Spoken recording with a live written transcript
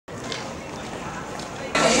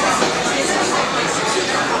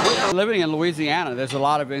living in Louisiana, there's a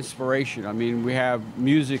lot of inspiration. I mean, we have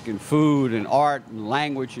music and food and art and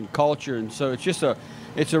language and culture, and so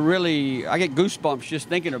it's a really, I get goosebumps just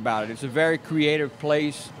thinking about it. It's a very creative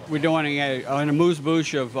place. We're doing an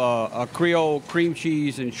amuse-bouche of a Creole cream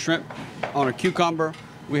cheese and shrimp on a cucumber.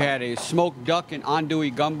 We had a smoked duck and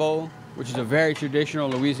andouille gumbo, which is a very traditional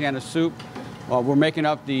Louisiana soup. We're making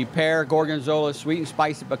up the pear gorgonzola sweet and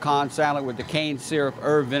spicy pecan salad with the cane syrup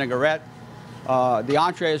herb vinaigrette. The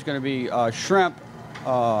entree is going to be shrimp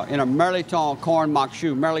in a merleton corn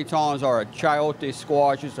makshu. Merletons are a chayote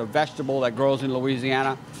squash. It's a vegetable that grows in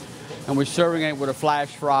Louisiana. And we're serving it with a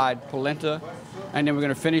flash-fried polenta. And then we're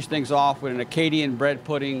going to finish things off with an Acadian bread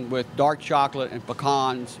pudding with dark chocolate and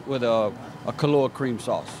pecans with a Kahlua cream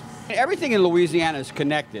sauce. Everything in Louisiana is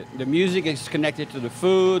connected. The music is connected to the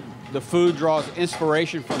food draws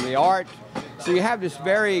inspiration from the art. So you have this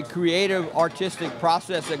very creative, artistic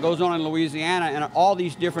process that goes on in Louisiana, and all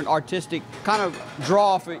these different artistic kind of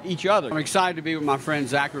draw for each other. I'm excited to be with my friend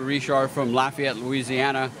Zachary Richard from Lafayette,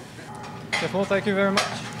 Louisiana. Well, thank you very much.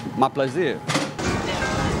 My plaisir.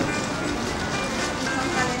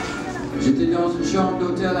 J'étais dans une chambre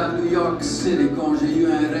d'hôtel à New York City quand j'ai eu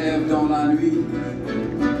un rêve dans la nuit.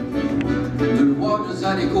 Le roi de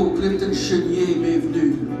Zydeco, Clifton Chenier, m'est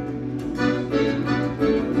venu.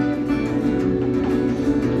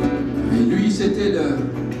 Et lui, c'était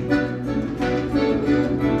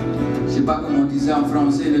je sais pas comment on disait en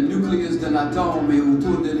français, le nucléus de l'atome, mais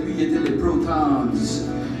autour de lui étaient les protons.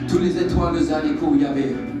 Tous les étoiles de Zydeco, il y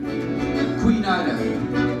avait Queen Ida,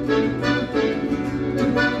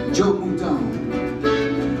 Joe Mouton,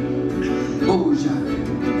 Boja,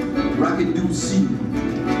 Rocket Doucy.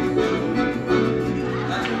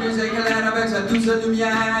 La journée s'éclaire avec sa douce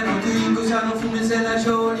lumière, on dit que ça nous fout, mais c'est la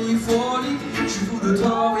jolie folie. Je suis fou de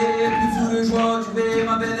toi, et plus fou de joie, tu es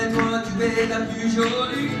ma belle étoile, tu es la plus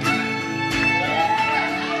jolie.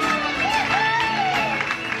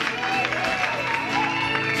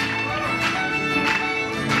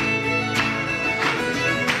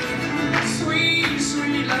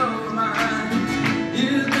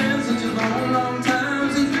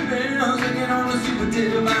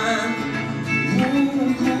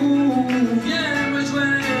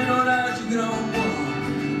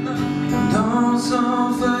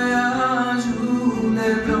 Sans feuillage où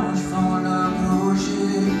les branches font leur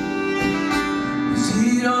crochet, les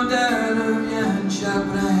hirondelles viennent chaque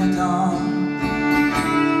printemps.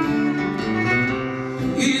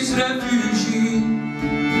 Ils se réfugient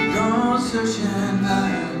dans ce chêne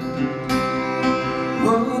au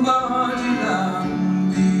bord du lac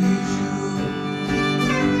Bijou.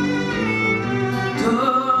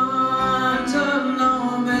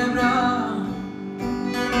 Dans mes bras,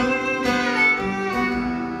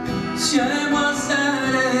 tiens-moi